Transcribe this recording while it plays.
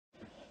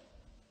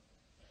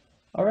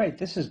All right,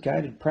 this is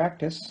guided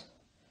practice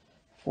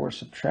for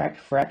subtract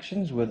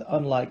fractions with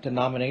unlike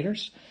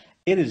denominators.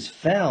 It is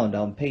found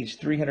on page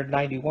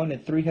 391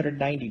 and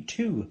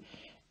 392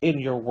 in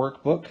your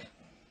workbook.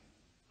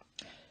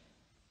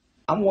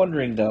 I'm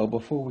wondering though,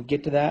 before we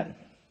get to that,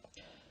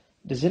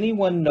 does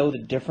anyone know the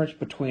difference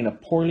between a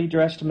poorly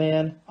dressed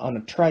man on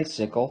a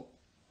tricycle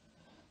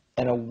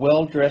and a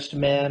well-dressed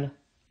man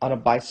on a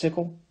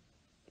bicycle?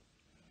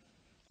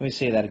 Let me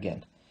say that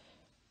again.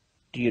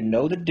 Do you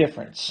know the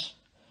difference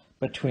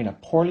between a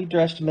poorly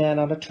dressed man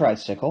on a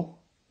tricycle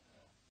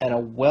and a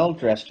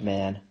well-dressed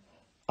man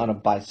on a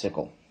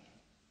bicycle?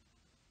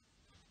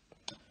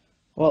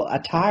 Well,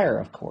 attire,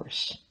 of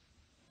course.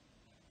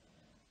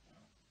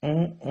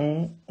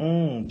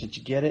 Did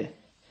you get it?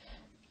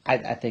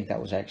 I think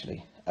that was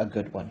actually a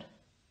good one,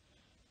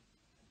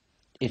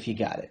 if you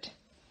got it.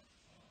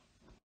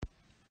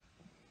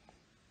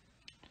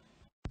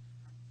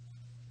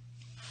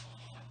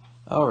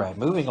 All right,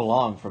 moving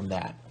along from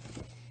that.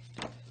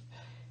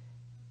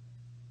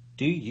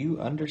 Do you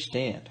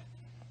understand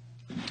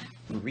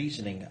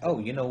reasoning? Oh,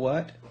 you know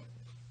what?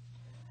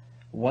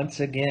 Once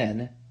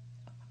again,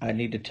 I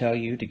need to tell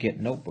you to get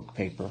notebook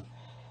paper.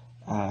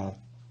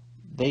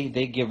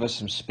 They give us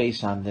some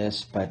space on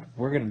this, but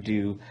we're going to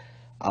do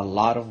a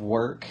lot of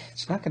work.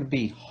 It's not going to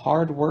be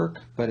hard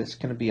work, but it's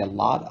going to be a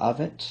lot of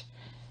it.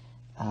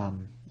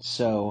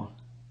 So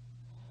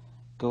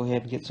go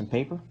ahead and get some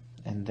paper,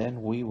 and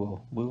then we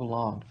will move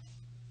along.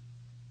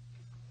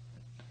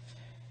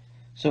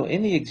 So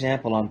in the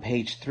example on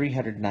page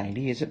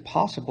 390, is it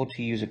possible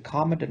to use a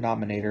common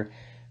denominator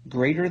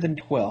greater than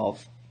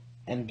 12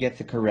 and get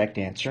the correct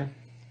answer?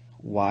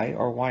 Why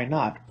or why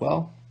not?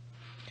 Well,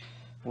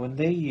 when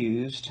they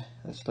used,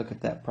 let's look at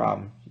that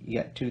problem. You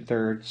got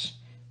 2/3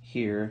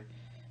 here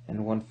and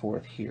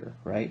 1/4 here,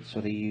 right?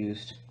 So they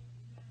used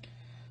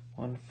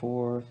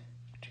 1/4,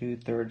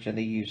 2/3, and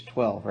they used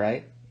 12,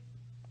 right?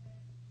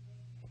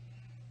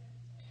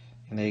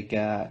 And they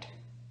got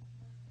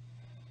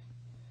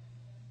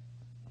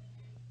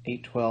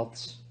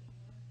 8/12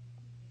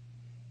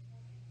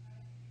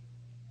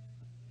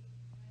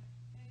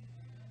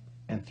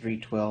 and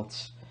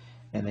 3/12,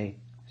 and they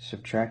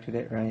subtracted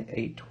it, right?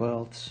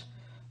 8/12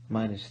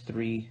 minus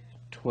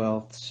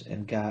 3/12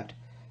 and got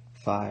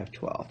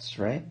 5/12,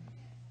 right?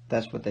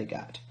 That's what they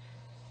got.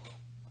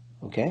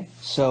 Okay,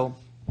 so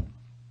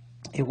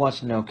it wants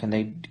to know, can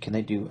they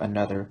do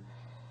another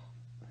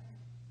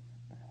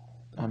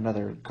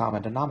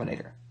common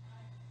denominator?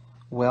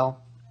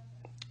 Well,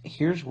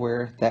 here's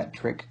where that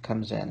trick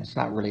comes in. It's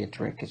not really a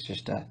trick, it's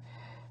just a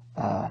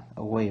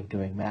way of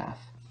doing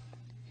math.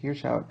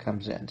 Here's how it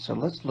comes in. So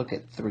let's look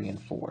at 3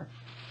 and 4.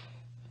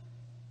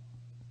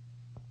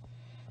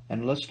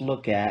 And let's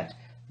look at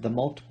the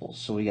multiples.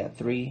 So we got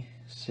 3,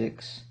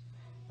 6,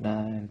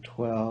 9,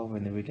 12,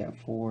 and then we got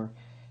 4,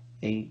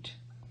 8,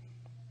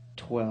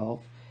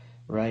 12,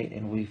 right?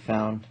 And we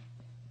found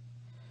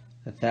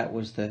that that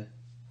was the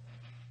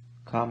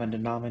common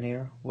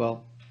denominator.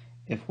 Well,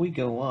 if we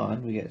go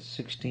on, we get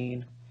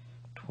 16,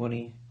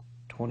 20,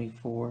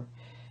 24,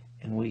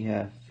 and we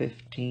have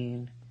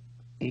 15,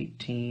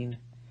 18,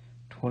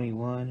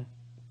 21,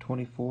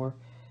 24.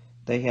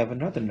 They have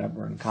another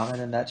number in common,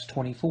 and that's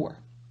 24.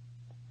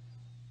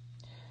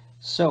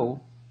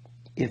 So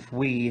if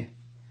we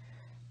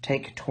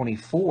take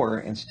 24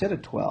 instead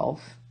of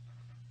 12,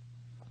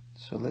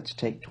 so let's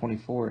take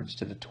 24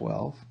 instead of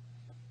 12.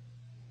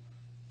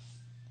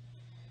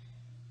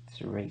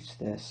 Let's erase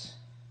this.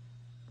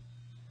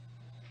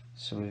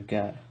 So we've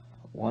got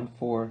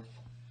 1/4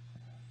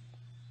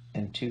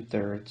 and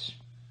 2/3.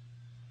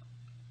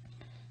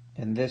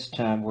 And this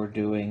time we're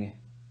doing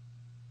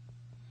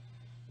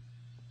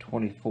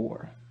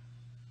 24.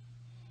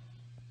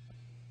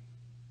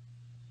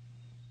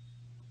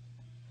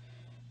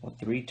 Well,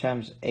 3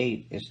 times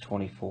 8 is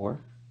 24.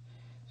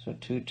 So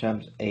 2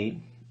 times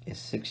 8 is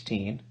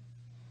 16.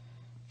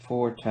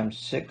 4 times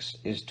 6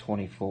 is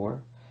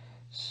 24.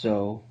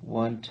 So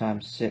 1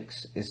 times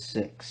 6 is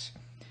 6.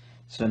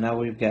 So now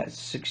we've got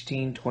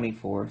 16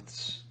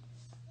 24ths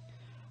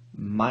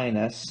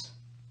minus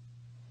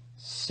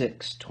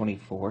 6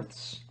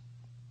 24ths.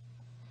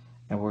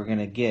 And we're going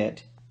to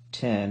get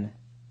 10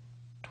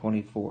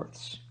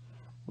 24ths.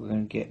 We're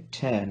going to get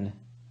 10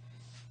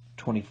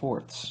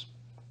 24ths.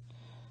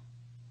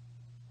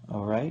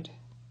 All right?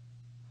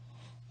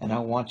 And I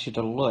want you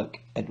to look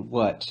at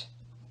what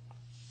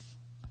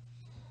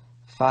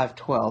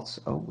 5/12,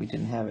 oh, we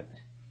didn't have it.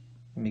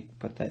 Let me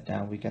put that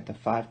down. We got the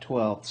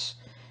 5/12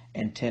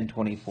 and 10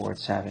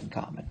 24ths have in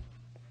common.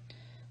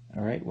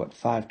 All right, what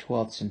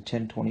 5/12 and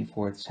 10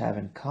 24ths have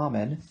in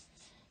common,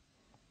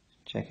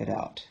 check it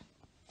out.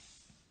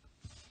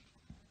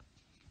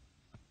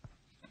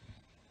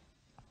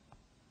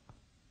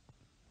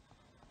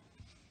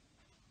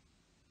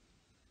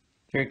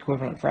 They're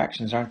equivalent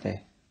fractions, aren't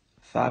they?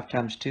 5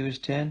 times 2 is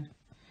 10.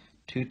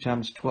 2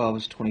 times 12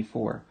 is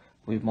 24.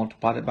 We've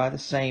multiplied it by the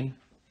same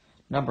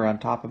number on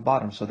top and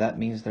bottom, so that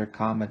means they're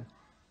common.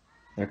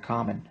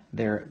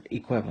 They're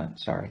equivalent,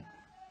 sorry.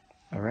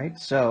 All right,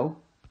 so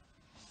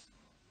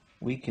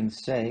we can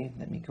say,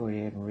 let me go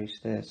ahead and erase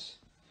this.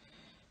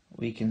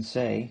 We can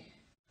say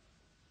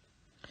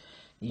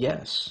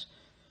yes,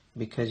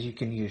 because you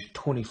can use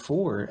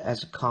 24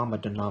 as a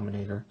common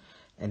denominator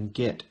and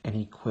get an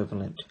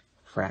equivalent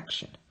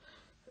fraction.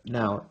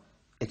 Now,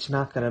 it's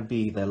not going to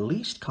be the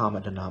least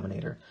common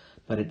denominator,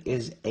 but it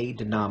is a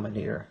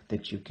denominator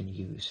that you can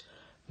use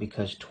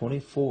because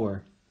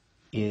 24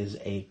 is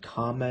a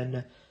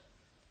common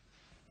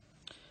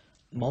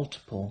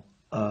multiple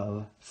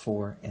of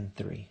 4 and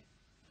 3.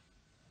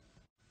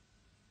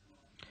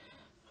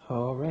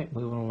 All right,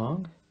 moving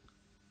along.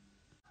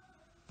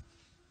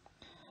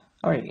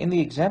 All right, in the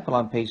example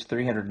on page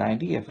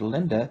 390, if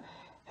Linda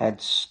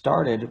had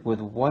started with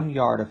 1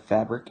 yard of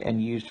fabric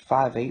and used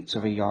 5/8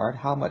 of a yard,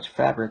 how much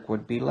fabric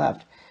would be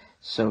left?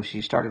 So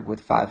she started with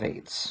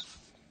 5/8.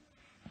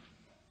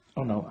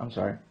 Oh no, I'm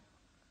sorry.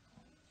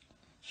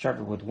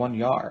 Started with 1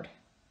 yard.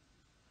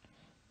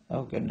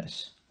 Oh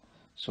goodness.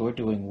 So we're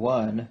doing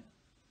 1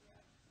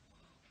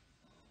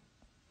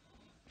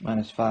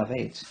 minus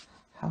 5/8.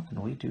 How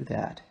can we do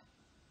that?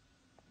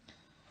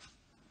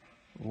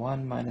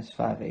 1 minus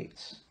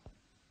 5/8.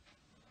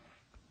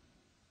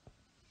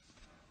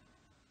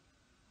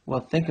 Well,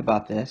 think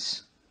about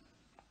this.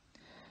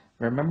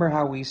 Remember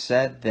how we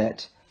said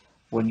that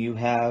when you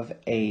have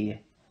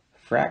a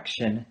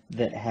fraction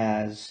that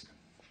has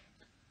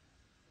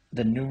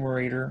the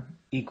numerator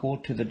equal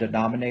to the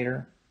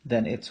denominator,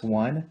 then it's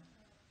 1?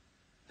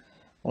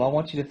 Well, I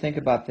want you to think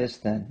about this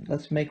then.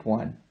 Let's make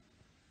 1.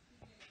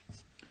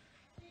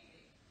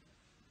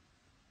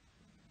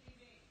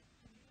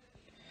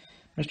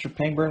 Mr.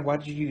 Pangburn, why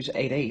did you use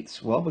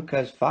 8/8? Well,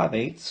 because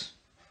 5/8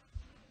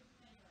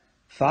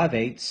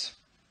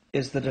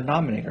 is the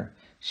denominator.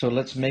 So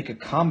let's make a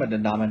common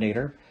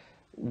denominator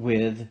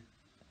with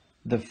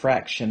the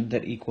fraction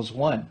that equals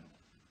 1.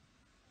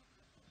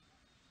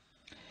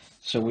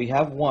 So we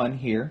have 1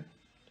 here,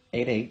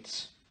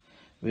 8/8.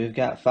 We've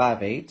got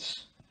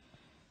 5/8.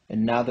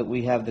 And now that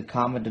we have the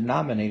common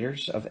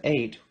denominators of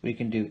 8, we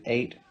can do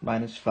 8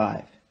 minus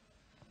 5.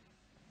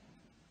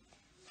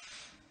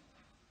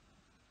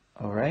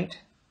 All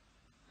right.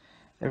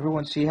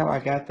 Everyone see how I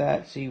got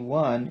that? See,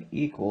 1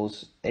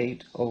 equals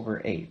 8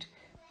 over 8.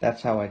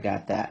 That's how I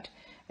got that.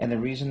 And the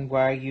reason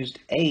why I used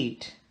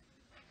 8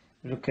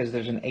 is because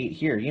there's an 8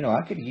 here. You know,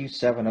 I could use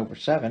 7 over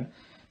 7,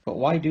 but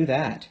why do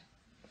that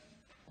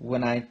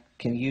when I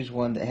can use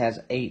one that has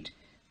 8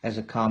 as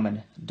a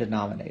common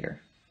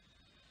denominator?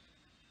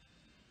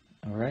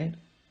 All right.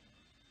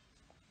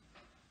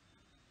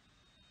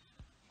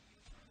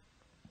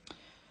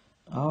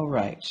 All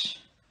right.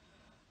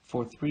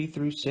 For 3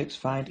 through 6,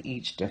 find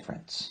each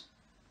difference.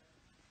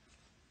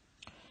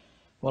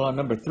 Well, on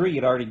number 3,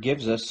 it already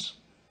gives us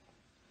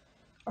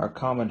our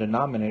common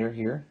denominator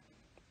here.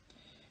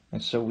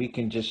 And so we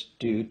can just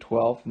do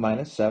 12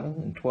 minus 7,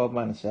 and 12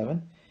 minus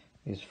 7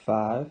 is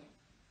 5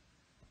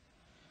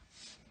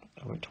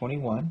 over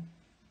 21.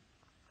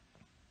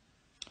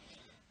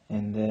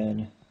 And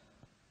then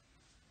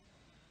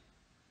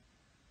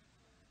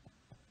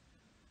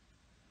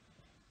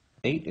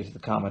eight is the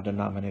common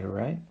denominator,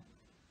 right?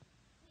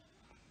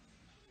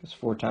 Because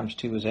 4 times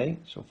 2 is 8.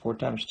 So 4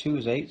 times 2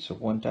 is 8. So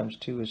 1 times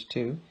 2 is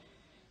 2.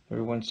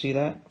 Everyone see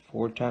that?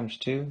 4 times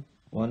 2,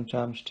 1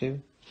 times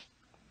 2.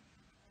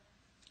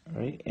 All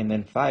right, and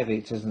then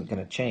 5/8 isn't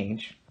going to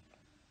change.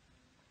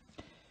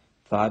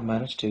 5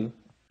 minus 2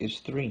 is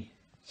 3.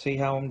 See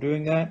how I'm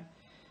doing that?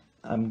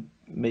 I'm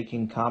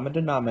making common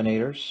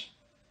denominators.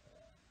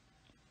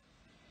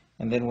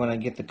 And then when I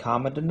get the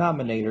common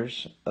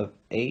denominators of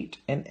 8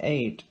 and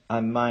 8,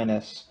 I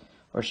minus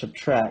or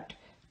subtract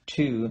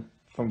 2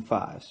 from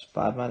 5.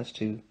 5 minus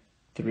 2,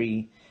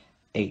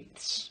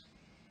 3/8.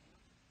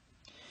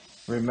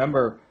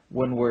 Remember,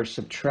 when we're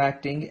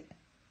subtracting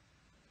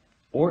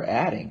or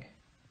adding,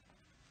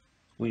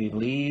 we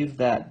leave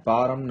that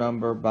bottom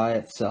number by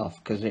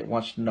itself because it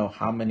wants to know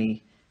how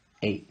many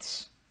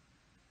 8s.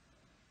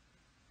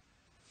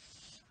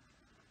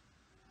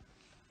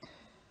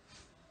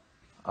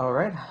 All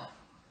right,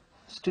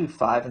 let's do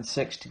 5 and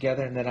 6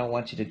 together, and then I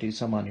want you to do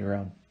some on your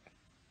own.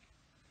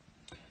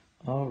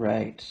 All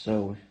right,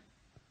 so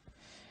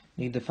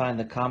need to find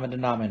the common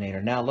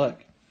denominator. Now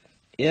look,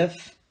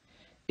 if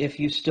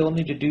you still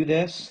need to do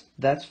this,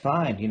 that's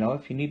fine. You know,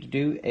 if you need to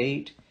do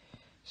 8,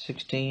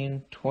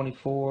 16,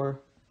 24,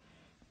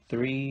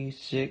 3,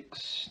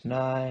 6,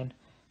 9,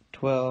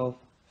 12,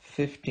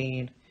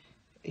 15,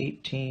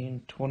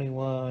 18,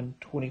 21,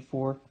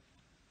 24.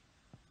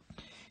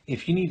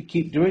 If you need to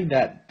keep doing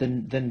that,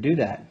 then do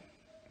that.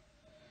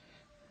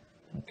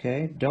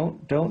 Okay?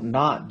 Don't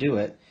not do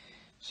it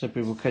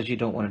simply because you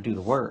don't want to do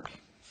the work.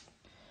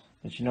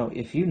 But you know,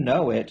 if you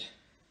know it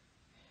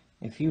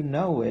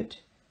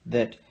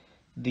that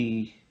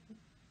the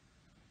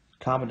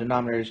common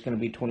denominator is going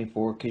to be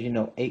 24, because you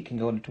know 8 can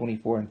go into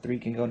 24 and 3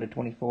 can go into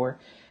 24,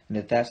 and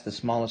if that's the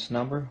smallest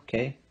number,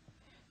 okay,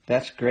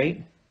 that's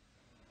great.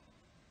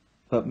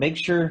 But make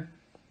sure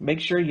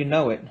you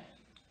know it.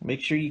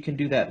 Make sure you can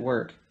do that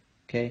work,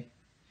 okay?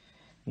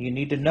 You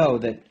need to know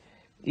that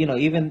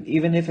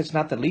even if it's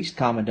not the least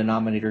common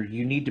denominator,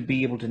 you need to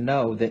be able to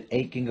know that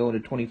 8 can go into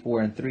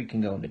 24 and 3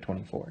 can go into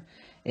 24.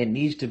 It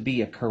needs to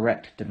be a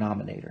correct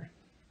denominator.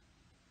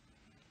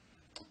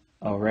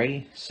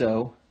 Alrighty,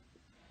 so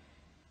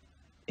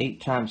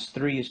 8 times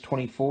 3 is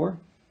 24.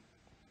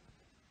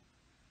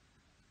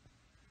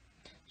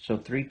 So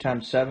 3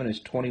 times 7 is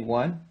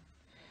 21.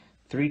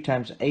 3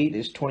 times 8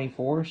 is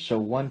 24, so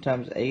 1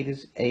 times 8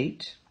 is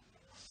 8.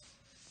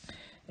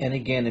 And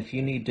again, if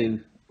you need to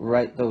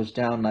write those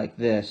down like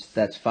this,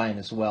 that's fine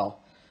as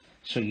well,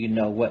 so you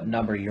know what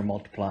number you're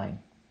multiplying.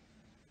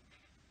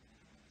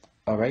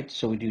 Alright,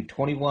 so we do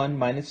 21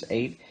 minus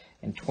 8,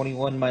 and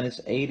 21 minus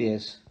 8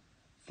 is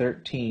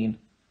 13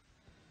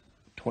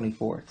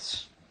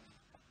 24ths.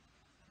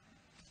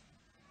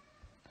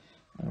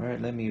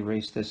 Alright, let me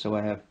erase this so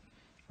I have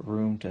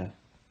room to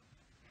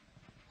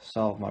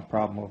solve my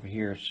problem over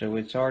here. So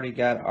it's already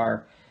got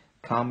our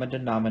common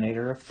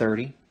denominator of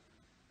 30.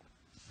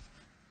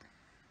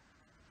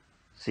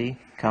 See,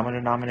 common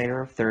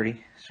denominator of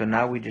 30. So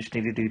now we just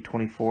need to do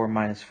 24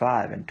 minus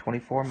 5. And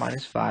 24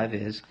 minus 5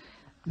 is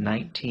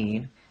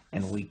 19.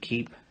 And we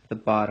keep the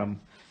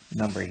bottom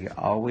number. You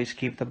always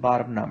keep the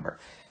bottom number.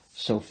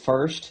 So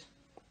first,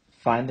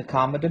 find the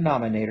common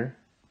denominator.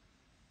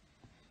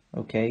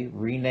 Okay,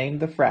 rename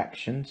the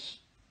fractions.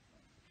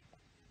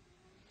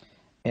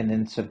 And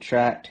then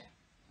subtract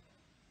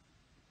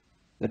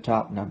the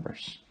top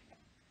numbers.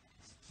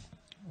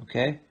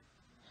 Okay,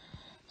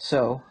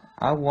 so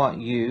I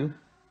want you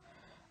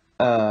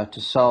to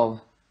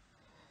solve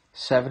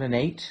 7 and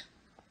 8,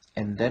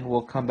 and then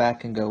we'll come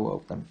back and go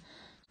over them.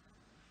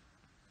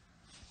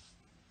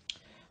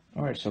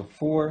 Alright, so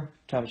 4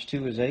 times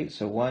 2 is 8,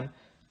 so 1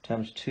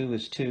 times 2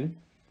 is 2,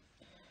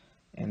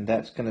 and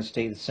that's going to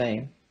stay the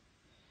same.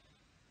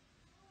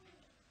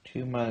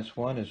 2 minus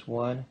 1 is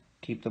 1,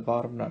 keep the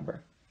bottom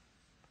number.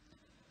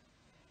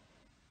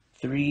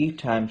 3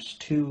 times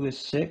 2 is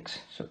 6,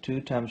 so 2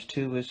 times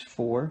 2 is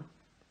 4.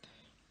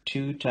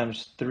 2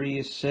 times 3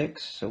 is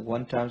 6, so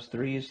 1 times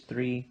 3 is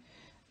 3,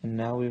 and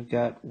now we've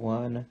got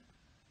 1/6.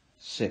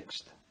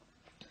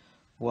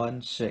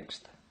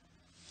 1/6.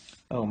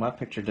 Oh, my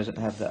picture doesn't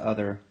have the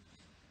other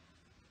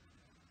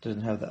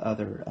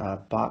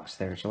box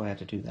there, so I had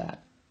to do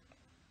that.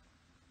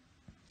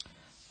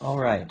 All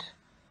right.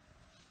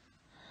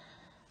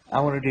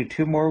 I want to do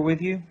 2 more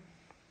with you,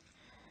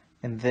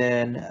 and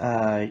then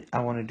I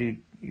want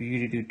you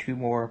to do 2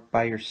 more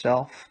by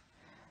yourself,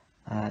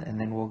 and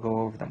then we'll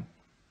go over them.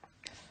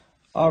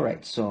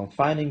 Alright, so I'm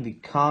finding the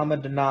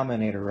common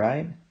denominator,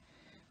 right?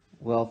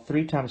 Well,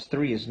 3 times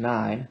 3 is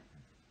 9.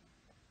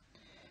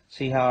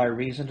 See how I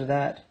reasoned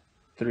that?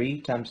 3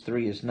 times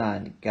 3 is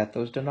 9. Got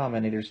those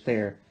denominators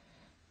there.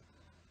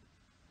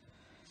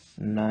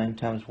 9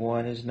 times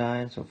 1 is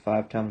 9, so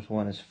 5 times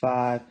 1 is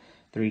 5.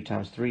 3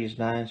 times 3 is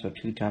 9, so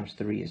 2 times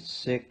 3 is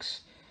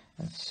 6.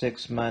 And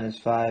 6 minus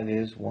 5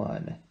 is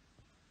 1.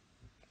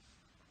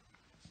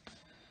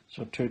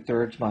 So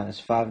 2/3 minus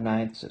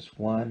 5/9 is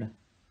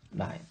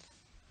 1/9.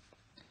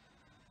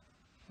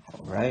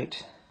 All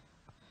right.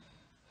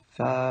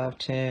 5,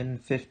 10,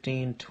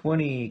 15,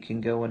 20 can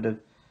go into,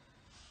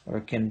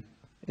 or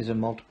is a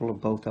multiple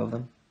of both of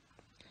them.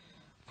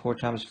 4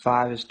 times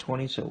 5 is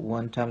 20, so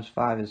 1 times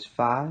 5 is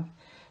 5.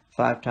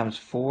 5 times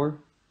 4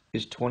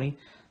 is 20,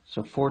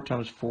 so 4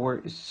 times 4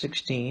 is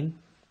 16.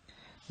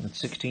 And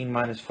 16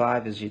 minus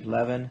 5 is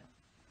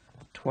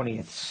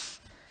 11/20.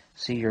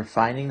 See, you're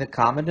finding the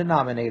common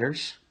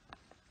denominators.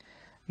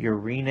 You're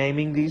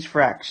renaming these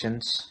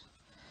fractions.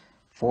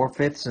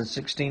 4/5 and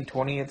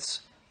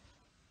 16/20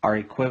 are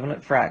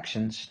equivalent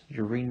fractions.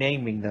 You're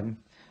renaming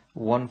them.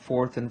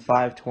 1/4 and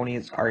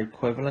 5/20 are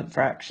equivalent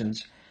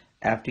fractions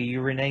after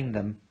you rename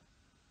them.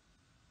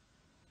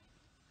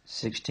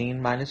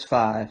 16 minus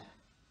 5,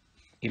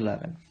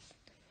 11.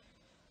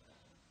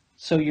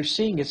 So you're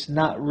seeing it's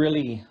not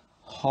really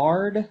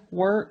hard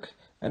work.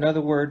 In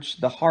other words,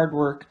 the hard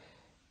work,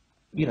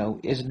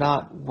 is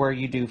not where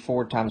you do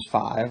 4 times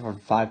 5 or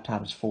 5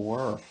 times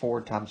 4 or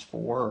 4 times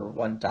 4 or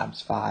 1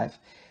 times 5.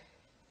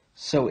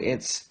 So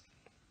it's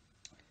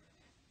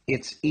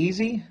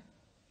easy.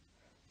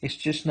 It's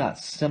just not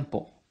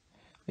simple,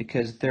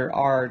 because there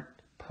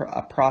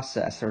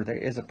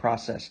is a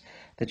process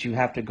that you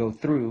have to go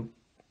through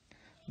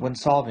when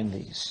solving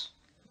these.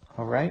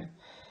 All right.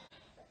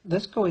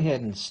 Let's go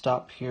ahead and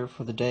stop here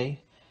for the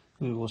day.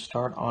 We will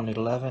start on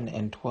 11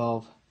 and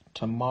 12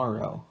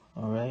 tomorrow.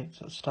 All right,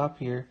 so stop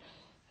here,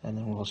 and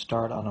then we'll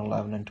start on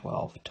 11 and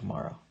 12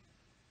 tomorrow.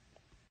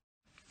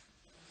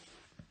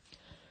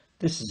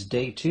 This is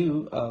day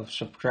 2 of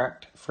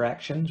subtract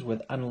fractions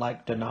with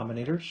unlike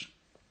denominators.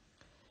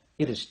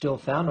 It is still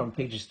found on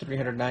pages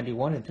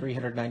 391 and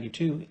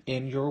 392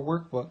 in your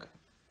workbook.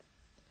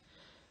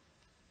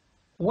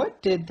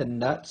 What did the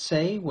nut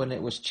say when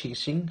it was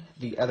chasing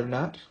the other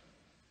nut?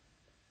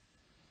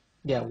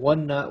 Yeah,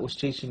 one nut was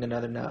chasing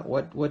another nut.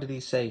 What did he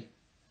say?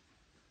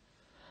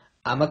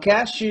 I'm a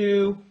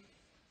cashew.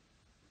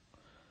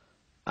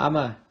 I'm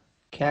a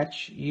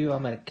catch you.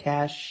 I'm a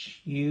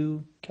cash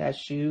you.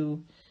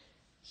 Cashew.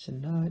 It's a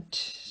nut.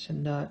 It's a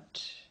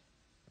nut.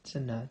 It's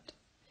a nut.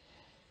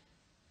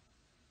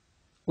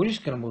 We're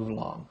just going to move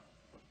along.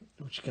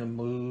 We're just going to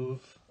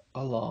move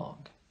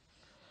along.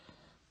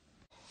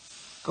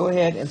 Go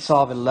ahead and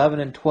solve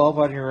 11 and 12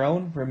 on your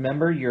own.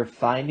 Remember, you're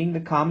finding the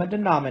common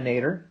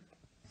denominator,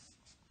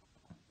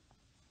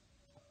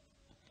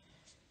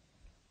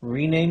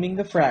 renaming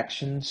the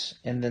fractions,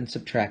 and then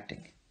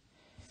subtracting.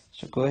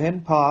 So go ahead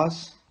and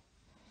pause,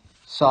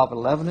 solve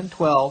 11 and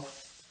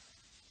 12,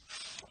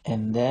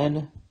 and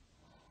then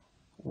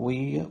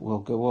we will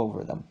go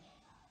over them.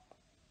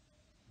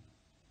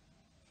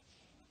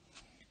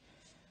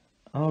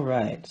 All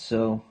right,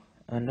 so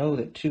I know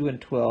that 2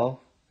 and 12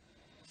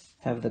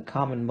 have the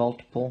common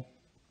multiple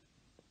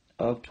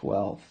of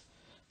 12,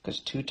 because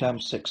 2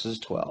 times 6 is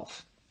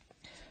 12.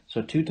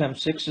 So 2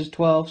 times 6 is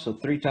 12, so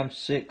 3 times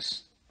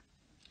 6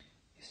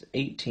 is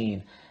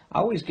 18. I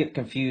always get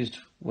confused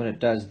when it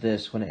does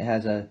this, when it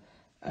has an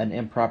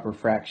improper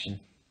fraction.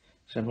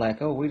 So I'm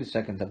like, oh, wait a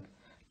second, the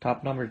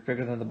top number is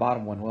bigger than the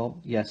bottom one.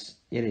 Well, yes,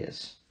 it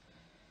is.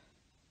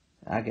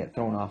 I get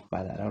thrown off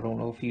by that. I don't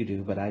know if you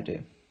do, but I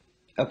do.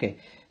 Okay,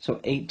 so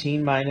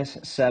 18 minus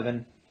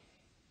 7,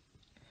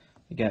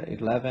 you got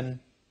 11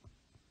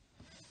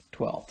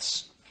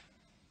 twelfths.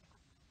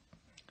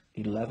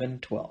 11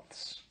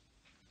 twelfths.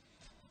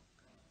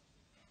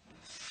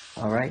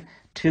 All right,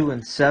 2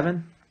 and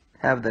 7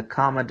 have the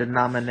common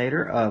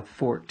denominator of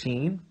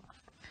 14.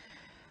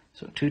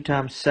 So 2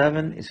 times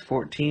 7 is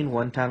 14,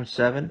 1 times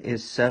 7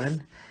 is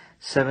 7,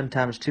 7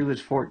 times 2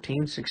 is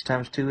 14, 6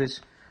 times 2 is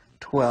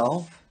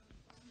 12,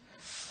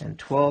 and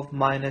 12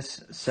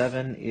 minus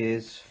 7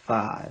 is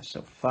 5,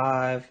 so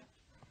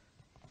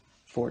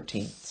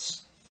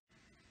 5/14.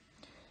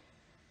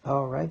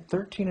 All right,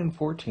 13 and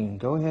 14,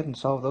 go ahead and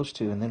solve those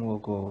two, and then we'll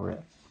go over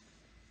it.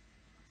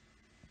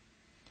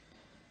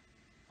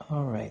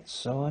 All right,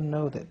 so I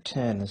know that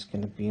 10 is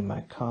going to be my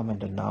common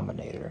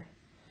denominator.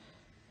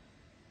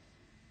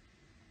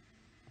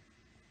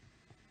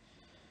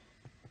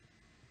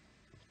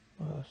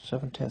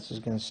 7/10 is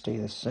going to stay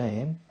the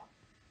same.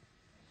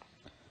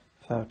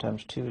 5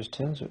 times 2 is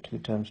 10, so 2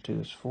 times 2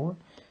 is 4.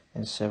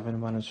 And 7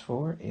 minus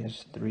 4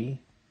 is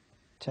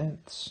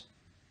 3/10.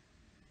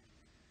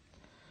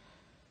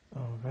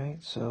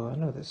 Alright, so I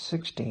know that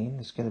 16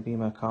 is going to be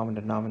my common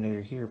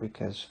denominator here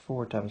because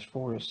 4 times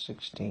 4 is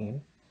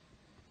 16.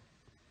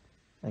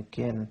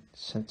 Again,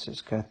 since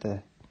it's got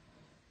the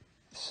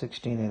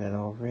 16 in it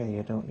already,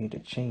 I don't need to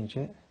change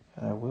it.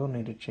 I will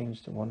need to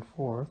change the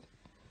 1/4.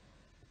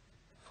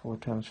 4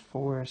 times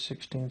 4 is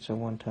 16, so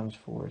 1 times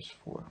 4 is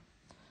 4.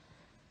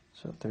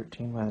 So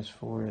 13 minus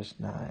 4 is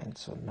 9,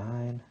 so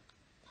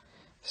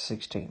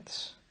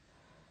 9/16.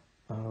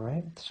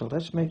 Alright, so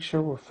let's make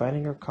sure we're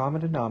finding our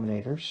common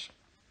denominators.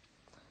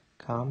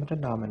 Common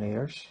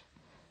denominators,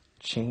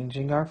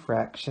 changing our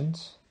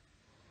fractions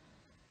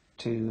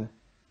to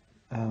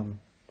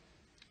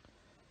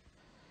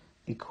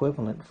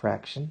equivalent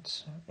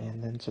fractions,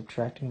 and then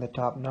subtracting the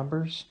top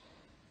numbers,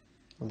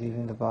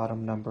 leaving the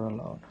bottom number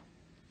alone.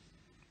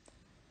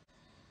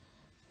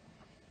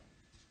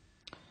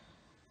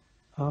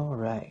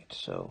 Alright,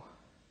 so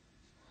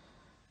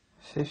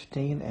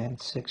 15 and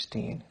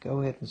 16.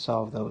 Go ahead and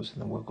solve those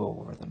and then we'll go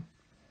over them.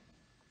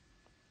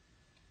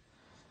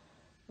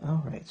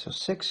 Alright, so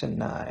 6 and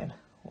 9.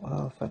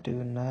 Well, if I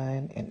do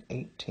 9 and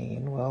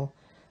 18, well,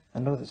 I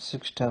know that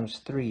 6 times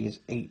 3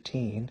 is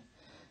 18.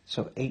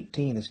 So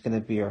 18 is going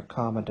to be our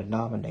common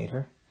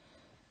denominator.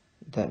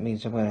 That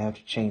means I'm going to have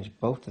to change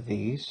both of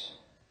these.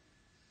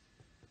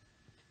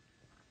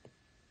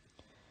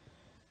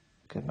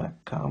 Because my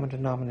common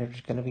denominator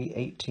is going to be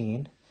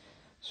 18.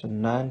 So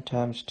 9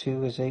 times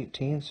 2 is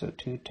 18, so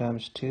 2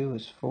 times 2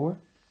 is 4.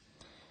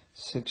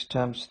 6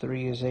 times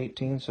 3 is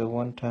 18, so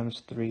 1 times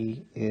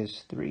 3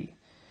 is 3.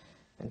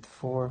 And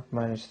 4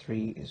 minus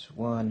 3 is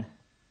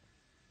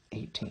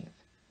 1/18.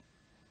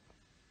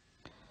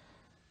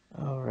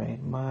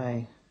 Alright,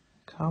 my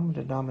common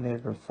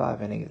denominator of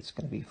 5 and 8 is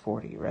going to be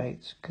 40,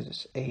 right? Because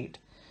it's 8,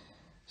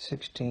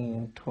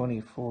 16,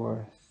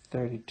 24,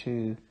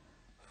 32,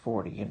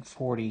 40. And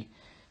 40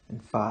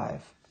 and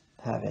 5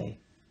 have a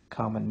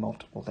common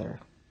multiple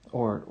there.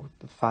 Or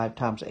 5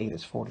 times 8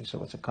 is 40,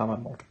 so it's a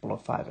common multiple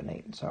of 5 and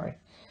 8, sorry.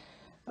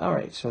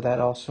 Alright, so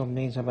that also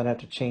means I'm going to have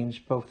to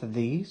change both of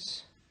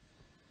these.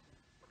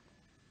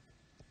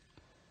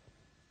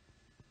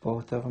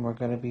 Both of them are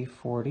going to be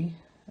 40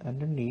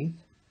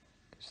 underneath,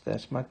 because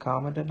that's my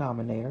common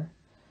denominator.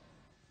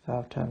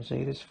 5 times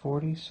 8 is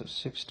 40, so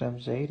 6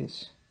 times 8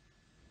 is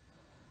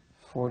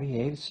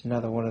 48. It's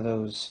another one of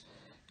those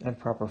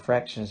improper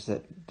fractions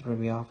that threw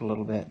me off a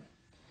little bit.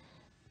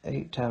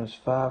 8 times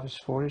 5 is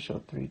 40, so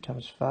 3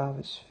 times 5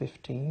 is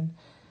 15.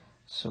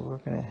 So we're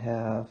going to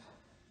have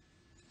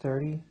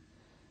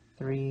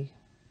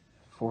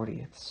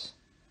 33/40.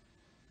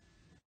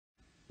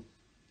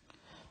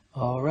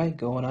 Alright,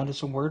 going on to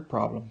some word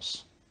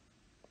problems.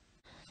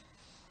 It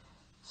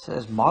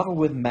says, model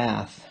with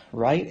math.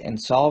 Write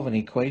and solve an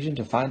equation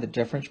to find the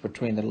difference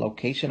between the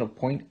location of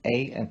point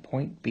A and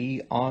point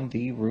B on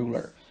the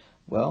ruler.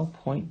 Well,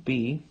 point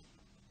B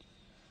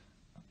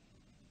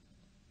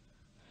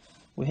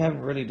we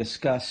haven't really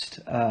discussed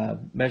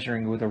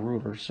measuring with a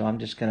ruler, so I'm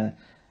just going to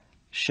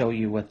show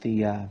you what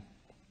the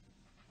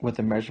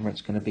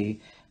measurement's going to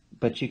be.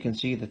 But you can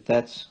see that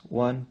that's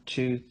 1,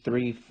 2,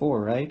 3,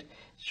 4, right?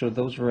 So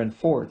those are in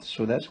fourths,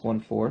 so that's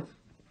 1/4.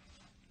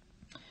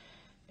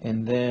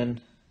 And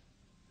then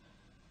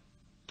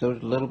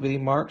those little bitty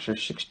marks are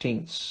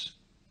sixteenths.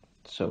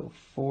 So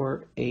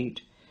 4,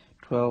 8,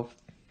 12,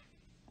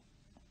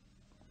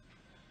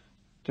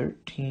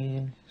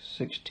 13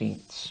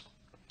 sixteenths.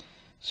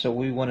 So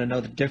we want to know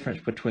the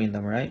difference between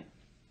them, right?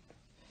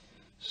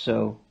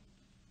 So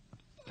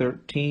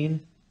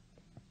 13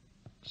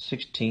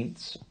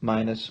 sixteenths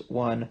minus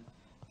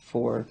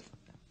 1/4.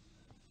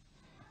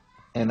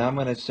 And I'm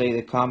going to say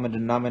the common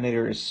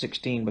denominator is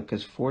 16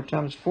 because 4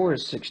 times 4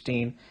 is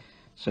 16.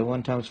 So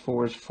 1 times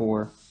 4 is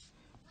 4.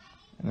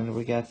 And then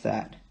we got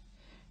that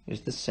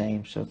is the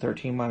same. So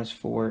 13 minus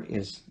 4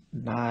 is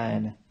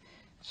 9.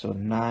 So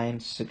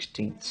 9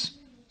 sixteenths.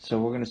 So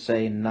we're going to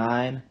say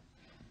 9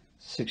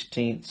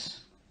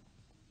 sixteenths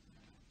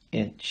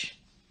inch.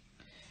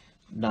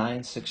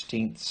 9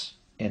 sixteenths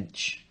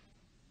inch.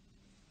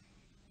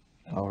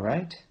 All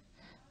right,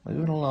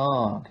 moving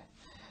along.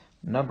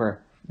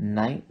 Number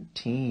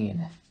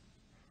 19.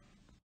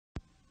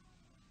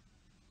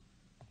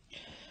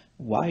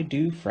 Why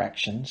do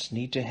fractions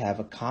need to have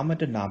a common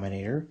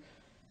denominator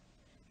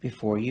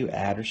before you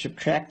add or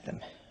subtract them?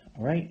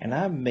 All right, and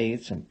I've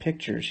made some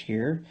pictures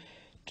here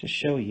to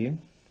show you.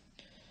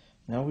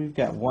 Now we've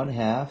got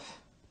 1/2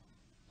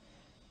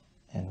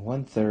 and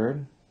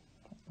 1/3,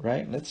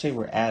 right? Let's say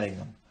we're adding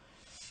them.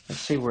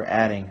 Let's say we're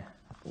adding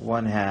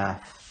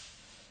 1/2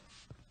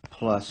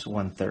 plus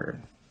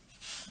 1/3.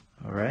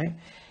 All right.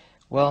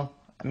 Well,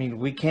 I mean,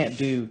 we can't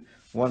do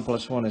 1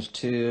 plus 1 is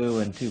 2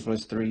 and 2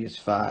 plus 3 is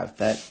 5.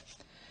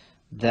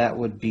 That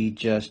would be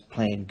just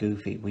plain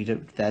goofy.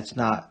 That's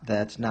not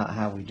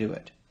how we do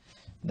it.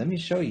 Let me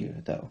show you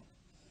though.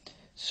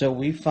 So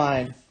we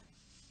find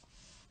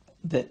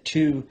that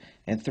 2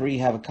 and 3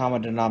 have a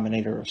common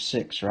denominator of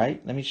 6,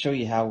 right? Let me show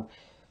you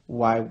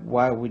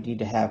why we need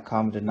to have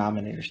common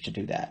denominators to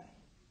do that.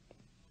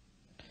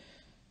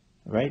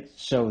 Right?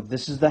 So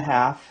this is the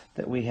half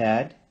that we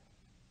had,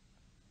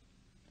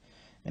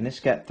 and it's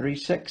got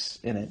 3/6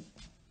 in it.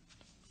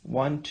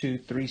 1, 2,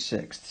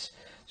 3/6.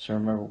 So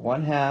remember,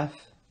 1/2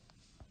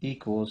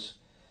 equals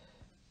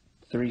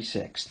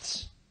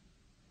 3/6.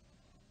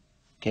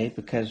 Okay,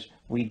 because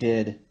we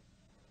did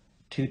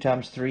 2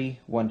 times 3,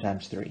 1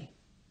 times 3.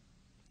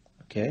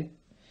 Okay,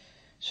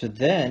 so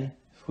then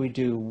if we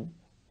do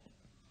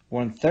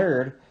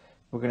 1/3,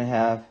 we're going to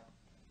have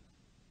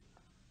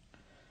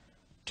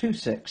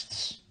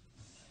 2/6.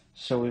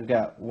 So we've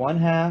got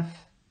 1/2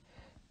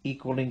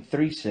 equaling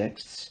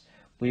 3/6.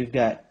 We've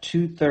got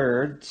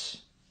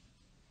 2/3,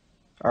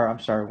 or I'm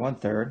sorry,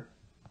 1/3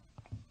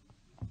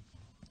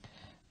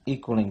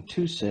 equaling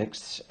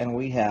 2/6, and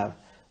we have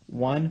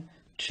 1,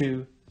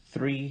 2,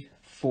 3,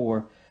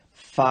 4,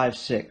 5,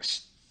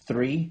 6.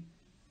 3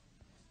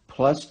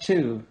 plus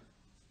 2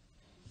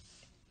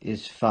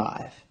 is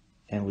 5,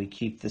 and we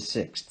keep the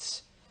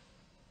sixths.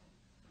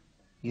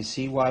 You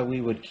see why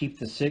we would keep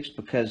the 6?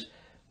 Because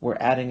we're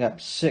adding up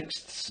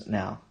sixths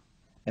now,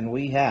 and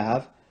we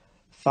have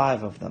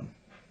 5 of them.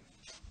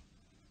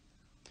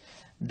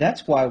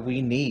 That's why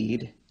we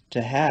need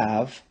to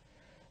have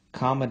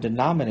common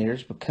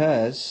denominators,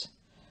 because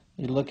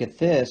you look at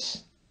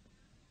this,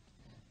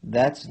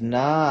 that's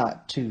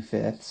not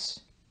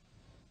 2/5.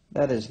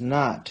 That is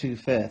not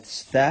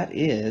 2/5. That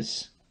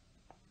is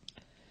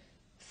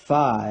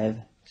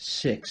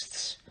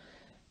 5/6.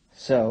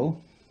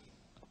 So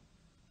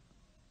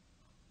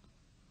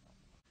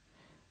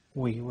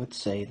we would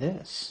say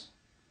this.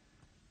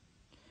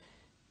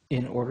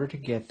 In order to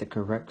get the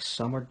correct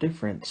sum or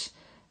difference,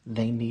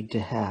 they need to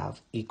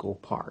have equal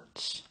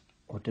parts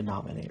or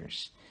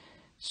denominators.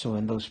 So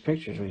in those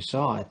pictures we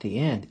saw at the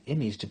end, it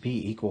needs to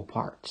be equal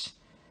parts.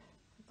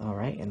 All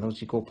right, and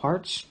those equal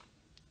parts,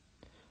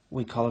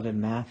 we call it in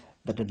math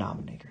the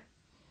denominator.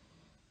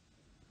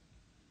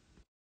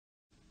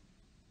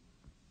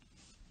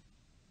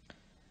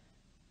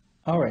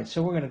 All right,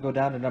 so we're going to go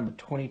down to number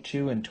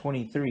 22 and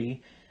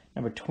 23.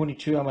 Number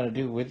 22 I'm going to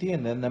do with you,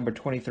 and then number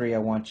 23 I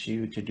want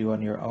you to do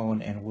on your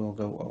own, and we'll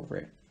go over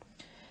it.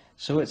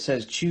 So it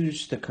says,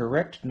 choose the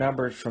correct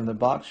numbers from the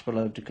box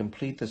below to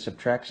complete the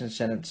subtraction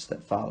sentence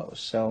that follows.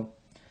 So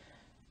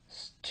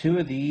 2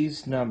 of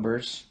these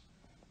numbers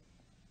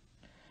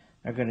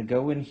are going to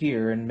go in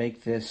here and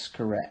make this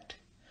correct.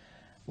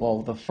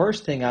 Well, the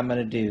first thing I'm going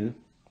to do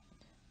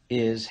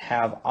is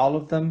have all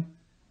of them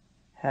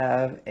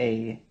have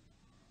a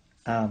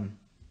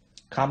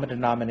common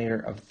denominator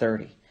of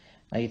 30.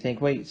 Now you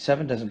think, wait,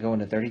 7 doesn't go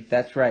into 30.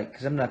 That's right,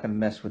 because I'm not going to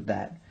mess with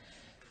that.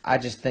 I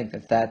just think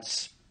that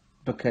that's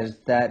because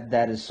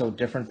that is so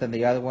different than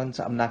the other ones.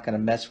 I'm not going to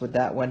mess with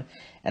that one,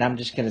 and I'm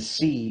just going to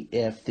see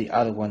if the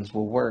other ones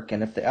will work.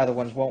 And if the other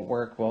ones won't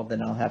work, well,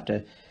 then I'll have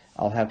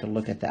to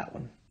look at that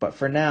one. But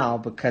for now,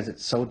 because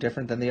it's so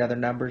different than the other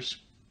numbers,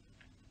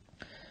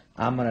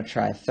 I'm going to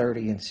try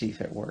 30 and see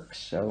if it works.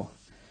 So,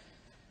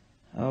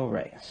 all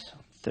right, so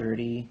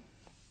 30.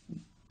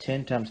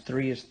 10 times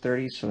 3 is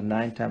 30, so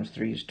 9 times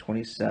 3 is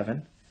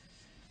 27.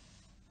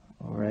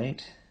 All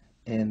right,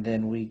 and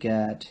then we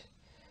got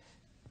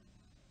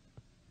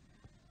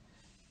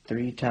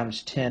 3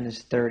 times 10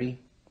 is 30,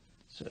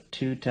 so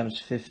 2 times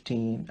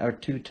 15, or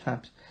 2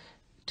 times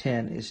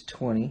 10 is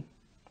 20.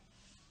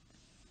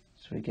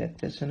 So we get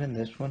this one and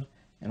this one,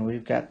 and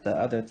we've got the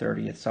other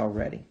 30ths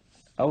already.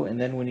 Oh,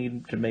 and then we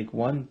need to make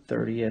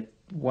 1/30,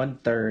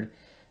 1/3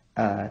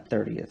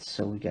 30ths.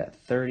 So we got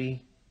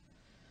 30.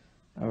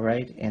 All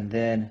right, and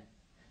then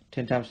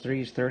 10 times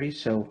 3 is 30,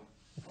 so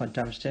 1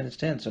 times 10 is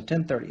 10, so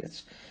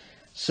 10/30ths.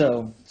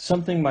 So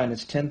something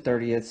minus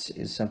 10/30ths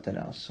is something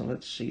else. So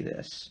let's see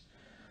this.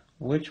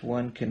 Which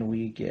one can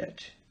we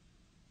get?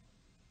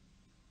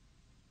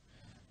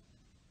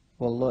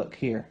 Well, look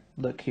here.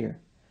 Look here.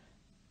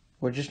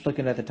 We're just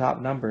looking at the top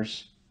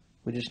numbers.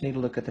 We just need to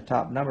look at the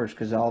top numbers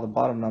because all the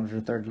bottom numbers are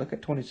thirds. Look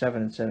at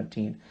 27 and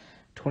 17.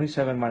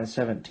 27 minus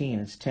 17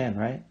 is 10,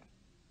 right?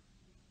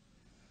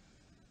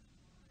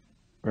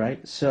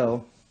 Right?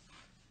 So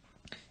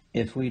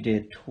if we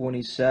did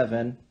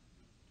 27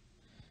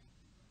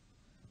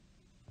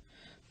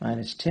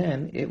 minus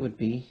 10, it would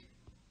be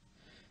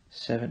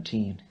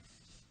 17.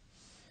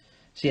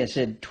 See, I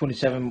said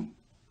 27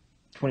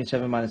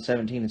 minus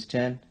 17 is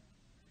 10.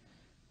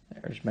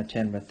 There's my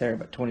 10 right there,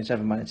 but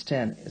 27 minus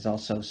 10 is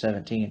also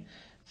 17.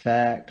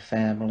 Fact,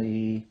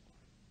 family.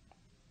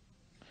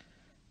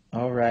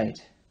 All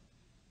right.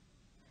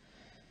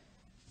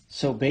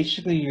 So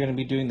basically, you're going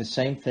to be doing the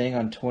same thing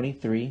on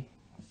 23.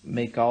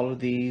 Make all of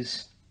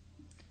these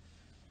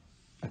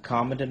a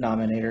common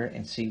denominator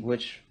and see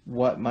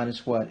what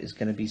minus what is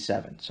going to be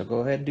 7. So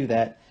go ahead and do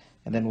that,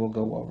 and then we'll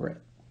go over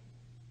it.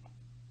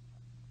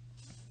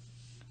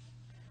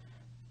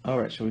 All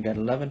right, so we got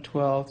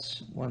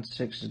 11/12.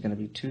 1/6 is going to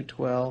be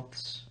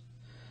 2/12.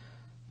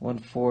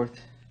 1/4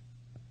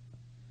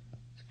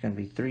 is going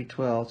to be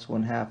 3/12.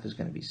 1/2 is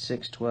going to be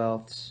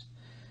 6/12.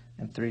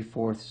 And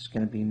 3/4 is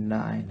going to be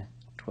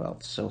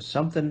 9/12. So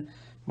something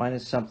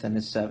minus something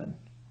is 7.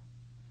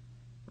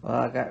 Well,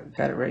 I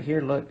got it right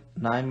here. Look,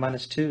 9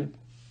 minus 2.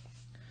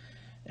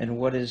 And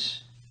what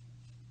is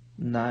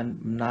 9?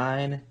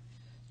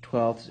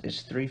 9/12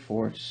 is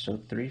 3/4, so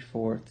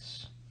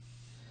 3/4.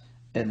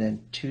 And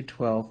then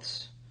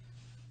 2/12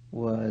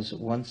 was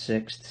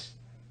 1/6.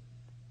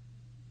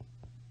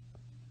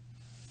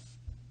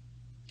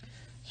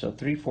 So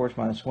 3/4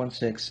 minus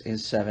 1/6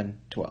 is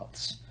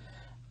 7/12.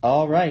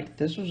 All right,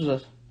 this was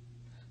a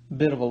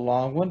bit of a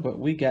long one, but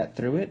we got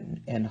through it,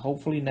 and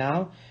hopefully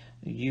now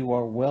you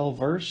are well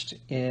versed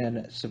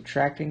in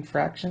subtracting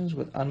fractions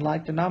with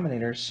unlike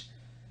denominators.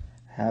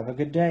 Have a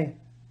good day.